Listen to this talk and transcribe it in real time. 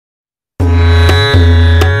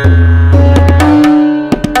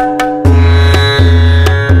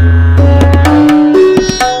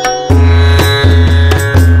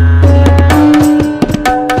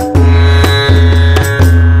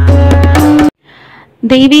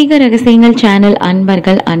தெய்வீக ரகசியங்கள் சேனல்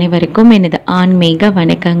அன்பர்கள் அனைவருக்கும் எனது ஆன்மீக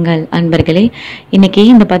வணக்கங்கள். அன்பர்களே, இன்னைக்கு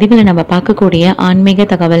இந்த பதிவில் நம்ம பார்க்கக்கூடிய ஆன்மீக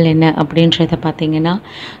தகவல் என்ன அப்படின்றத பார்த்தீங்கன்னா,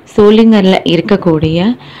 சோளிங்கரில் இருக்கக்கூடிய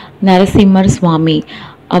நரசிம்மர் சுவாமி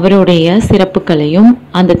அவருடைய சிறப்புகளையும்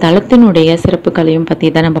அந்த தலத்தினுடைய சிறப்புகளையும் பற்றி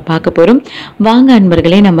தான் நம்ம பார்க்க போகிறோம். வாங்க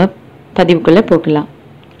அன்பர்களே, நம்ம பதிவுக்குள்ளே போகலாம்.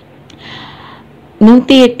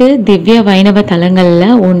 108 திவ்ய வைணவ தலங்கள்ல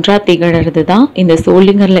ஒன்றா திகழறது தான் இந்த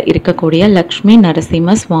சோளிங்கர்ல இருக்கக்கூடிய லக்ஷ்மி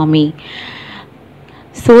நரசிம்ம சுவாமி.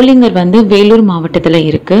 சோளிங்கர் வேலூர் மாவட்டத்துல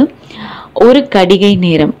இருக்கு. ஒரு கடிகை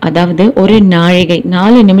நேரம், அதாவது ஒரு நாழிகை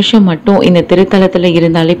 4 நிமிஷம் மட்டும் இந்த திருத்தலத்துல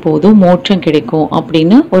இருந்தாலே போதும், மோட்சம் கிடைக்கும்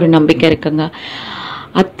அப்படின்னு ஒரு நம்பிக்கை இருக்குங்க.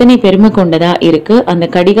 அத்தனை பெருமை கொண்டதா இருக்கு அந்த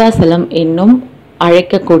கடிகாசலம் என்னும்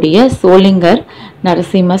அழைக்கக்கூடிய சோளிங்கர்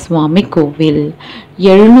நரசிம்ம சுவாமி கோவில்.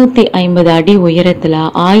 750 அடி உயரத்துல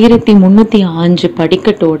 1305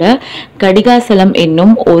 படிக்கட்டோட கடிகாசலம்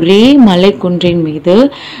என்னும் ஒரே மலை குன்றின் மீது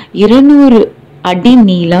 200 அடி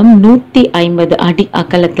நீளம் 150 அடி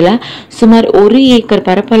அகலத்துல சுமார் 1 ஏக்கர்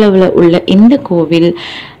பரப்பளவுல உள்ள இந்த கோவில்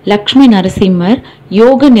லக்ஷ்மி நரசிம்மர்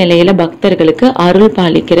யோக நிலையில பக்தர்களுக்கு அருள்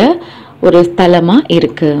பாலிக்கிற ஒரு ஸ்தலமா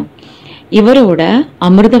இருக்கு. இவரோட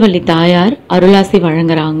அமிர்தவல்லி தாயார் அருளாசி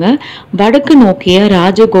வழங்குறாங்க. வடக்கு நோக்கிய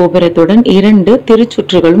ராஜகோபுரத்துடன் 2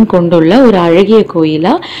 திருச்சுற்றுகளும் கொண்டுள்ள ஒரு அழகிய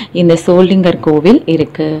கோயிலா இந்த சோளிங்கர் கோவில்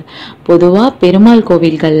இருக்கு. பொதுவா பெருமாள்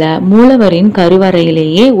கோவில்கள்ல மூலவரின்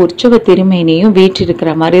கருவறையிலேயே உற்சவ திருமேனியும்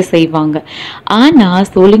வீற்றிருக்கிற மாதிரி செய்வாங்க. ஆனா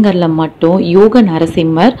சோளிங்கர்ல மட்டும் யோக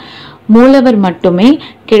நரசிம்மர் மூலவர் மட்டுமே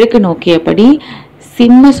கிழக்கு நோக்கியபடி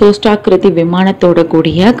சிம்ம சோஷ்டாக்கிருதி விமானத்தோட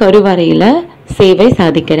கூடிய கருவறையில சேவை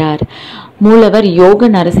சாதிக்கிறார். மூலவர் யோக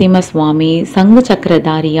நரசிம்ம சுவாமி சங்கு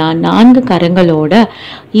சக்கரதாரியா 4 கரங்களோட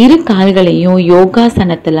 2 கால்களையும்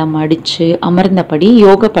யோகாசனத்துல மடிச்சு அமர்ந்தபடி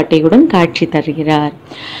யோக பட்டையுடன் காட்சி தருகிறார்.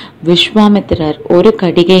 விஸ்வாமித்திரர் ஒரு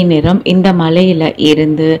கடிகை நேரம் இந்த மலையில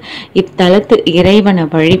இருந்து இத்தலத்து இறைவனை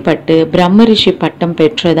வழிபட்டு பிரம்ம ரிஷி பட்டம்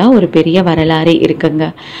பெற்றதா ஒரு பெரிய வரலாறு இருக்குங்க.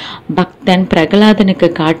 பக்தன் பிரகலாதனுக்கு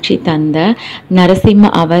காட்சி தந்த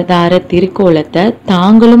நரசிம்ம அவதார திருக்கோலத்தை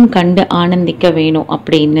தாங்களும் கண்டு ஆனந்திக்க வேணும்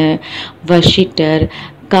அப்படின்னு வஷிட்டர்,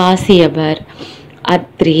 காசியவர்,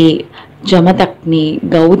 அத்ரி, ஜமதக்னி,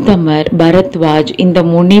 கௌதமர், பரத்வாஜ் இந்த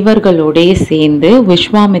முனிவர்களோட சேர்ந்து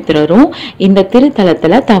விஸ்வாமித்திரரும் இந்த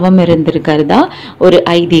திருத்தலத்துல தவம் இருந்திருக்கிறதா ஒரு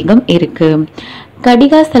ஐதீகம் இருக்கு.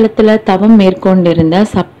 கடிகாசலத்துல தவம் மேற்கொண்டிருந்த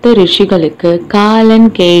சப்த ரிஷிகளுக்கு காலன்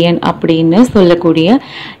கேயன் அப்படின்னு சொல்லக்கூடிய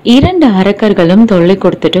 2 அரக்கர்களும் தொல்லை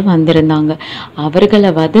கொடுத்துட்டு வந்திருந்தாங்க.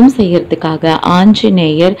 அவர்களை வதம் செய்யறதுக்காக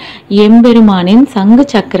ஆஞ்சநேயர் எம்பெருமானின் சங்கு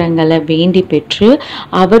சக்கரங்களை வேண்டி பெற்று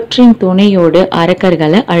அவற்றின் துணையோடு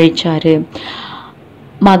அரக்கர்களை அழிச்சாரு.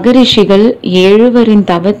 மகரிஷிகள் 7வரின்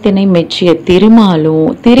தவத்தினை மெச்சிய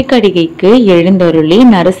திருமாலும் திருக்கடிகைக்கு எழுந்தருளி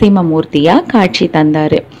நரசிம்ம மூர்த்தியா காட்சி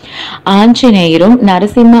தந்தாரு. ஆஞ்சநேயரும்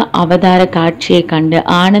நரசிம்ம அவதார காட்சியை கண்டு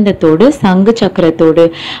ஆனந்தத்தோடு சங்கு சக்கரத்தோடு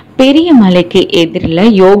பெரிய மலைக்கு எதிரில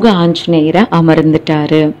யோக ஆஞ்சநேயரை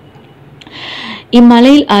அமர்ந்துட்டாரு.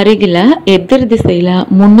 இம்மலையில் அருகில எதிர் திசையில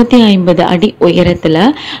 350 அடி உயரத்துல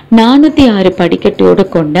 406 படிக்கட்டோடு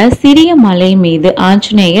கொண்ட சிறிய மலை மீது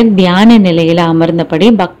ஆஞ்சநேயர் தியான நிலையில அமர்ந்தபடி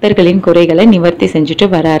பக்தர்களின் குறைகளை நிவர்த்தி செஞ்சுட்டு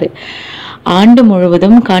வராரு. ஆண்டு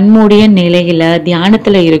முழுவதும் கண்மூடிய நிலையில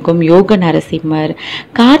தியானத்துல இருக்கும் யோக நரசிம்மர்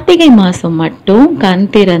கார்த்திகை மாசம் மட்டும் கண்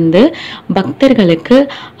திறந்து பக்தர்களுக்கு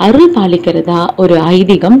அருள் பாலிக்கிறதா ஒரு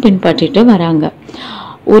ஐதீகம் பின்பற்றிட்டு வராங்க.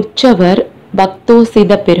 உற்சவர்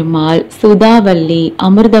பக்தோசித பெருமாள், சுதாவல்லி,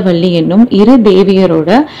 அமிர்தவல்லி என்னும் 2 தேவியரோட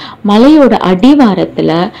மலையோட அடிவாரத்துல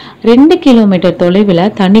 2 கிலோமீட்டர் தொலைவில்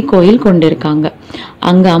தனி கோயில் கொண்டிருக்காங்க.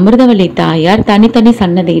 அங்க அமிர்தவல்லி தாயார் தனித்தனி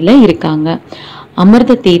சன்னதியில இருக்காங்க.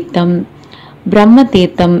 அமிர்த தீர்த்தம், பிரம்ம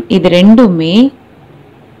தீர்த்தம் இது 2மே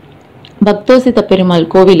பக்தோசித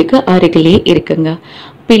பெருமாள் கோவிலுக்கு அருகிலே இருக்குங்க.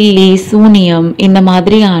 பில்லி, சூனியம் இந்த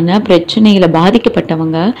மாதிரியான பிரச்சனையில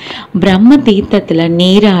பாதிக்கப்பட்டவங்க பிரம்ம தீர்த்தத்துல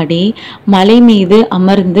நீராடி மலை மீது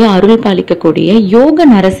அமர்ந்து அருள் பாலிக்கக்கூடிய யோக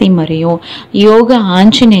நரசிம்மரையும் யோக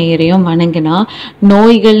ஆஞ்சநேயரையும் வணங்கினா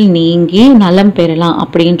நோய்கள் நீங்கி நலம் பெறலாம்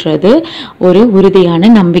அப்படின்றது ஒரு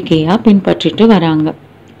உறுதியான நம்பிக்கையா பின்பற்றிட்டு வராங்க.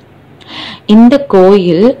 இந்த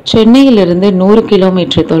கோயில் சென்னையிலிருந்து 100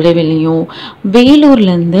 கிலோமீட்டர் தொலைவிலையும், வேலூர்ல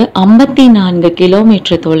இருந்து 54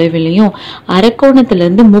 கிலோமீட்டர் தொலைவிலையும்,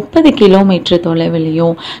 அரக்கோணத்திலிருந்து 30 கிலோமீட்டர்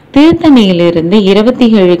தொலைவிலையும், திருத்தணியிலிருந்து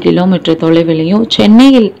 27 கிலோமீட்டர் தொலைவிலையும்,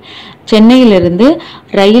 சென்னையிலிருந்து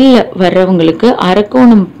ரயில்ல வர்றவங்களுக்கு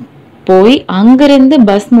அரக்கோணம் போய் அங்கிருந்து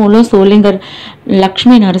பஸ் மூலம் சோளிங்கர்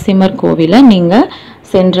லக்ஷ்மி நரசிம்மர் கோவிலை நீங்க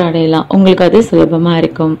சென்றடையலாம். உங்களுக்கு அது சுலபமா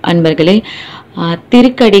இருக்கும். அன்பர்களே,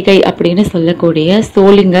 திருக்கடிகை அப்படின்னு சொல்லக்கூடிய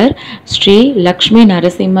சோளிங்கர் ஸ்ரீ லக்ஷ்மி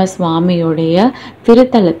நரசிம்ம சுவாமியோடைய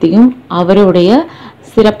திருத்தலத்தையும் அவருடைய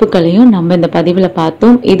சிறப்புகளையும் நம்ம இந்த பதிவில்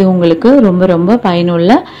பார்த்தோம். இது உங்களுக்கு ரொம்ப ரொம்ப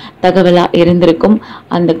பயனுள்ள தகவலாக இருந்திருக்கும்.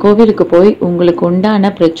 அந்த கோவிலுக்கு போய் உங்களுக்கு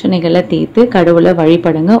உண்டான பிரச்சனைகளை தீர்த்து கடவுளை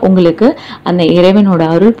வழிபடுங்க. உங்களுக்கு அந்த இறைவனோட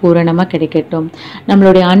அருள் பூரணமாக கிடைக்கட்டும்.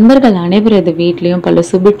 நம்மளுடைய அன்பர்கள் அனைவரது வீட்லேயும் பல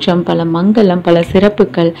சுபிட்சம், பல மங்களம், பல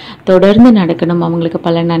சிறப்புகள் தொடர்ந்து நடக்கணும், அவங்களுக்கு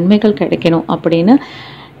பல நன்மைகள் கிடைக்கணும் அப்படின்னு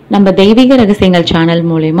நம்ம தெய்வீக ரகசியங்கள் சேனல்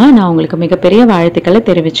மூலமா நான் உங்களுக்கு மிகப்பெரிய வாழ்த்துக்களை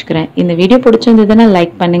தெரிவிச்சுக்கிறேன். இந்த வீடியோ பிடிச்சிருந்ததுன்னா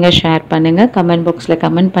லைக் பண்ணுங்க, ஷேர் பண்ணுங்க, கமெண்ட் பாக்ஸ்ல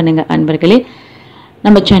கமெண்ட் பண்ணுங்க. அன்பர்களே,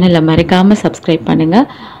 நம்ம சேனலை மறக்காம சப்ஸ்கிரைப் பண்ணுங்க.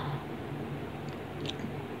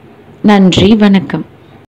 நன்றி, வணக்கம்.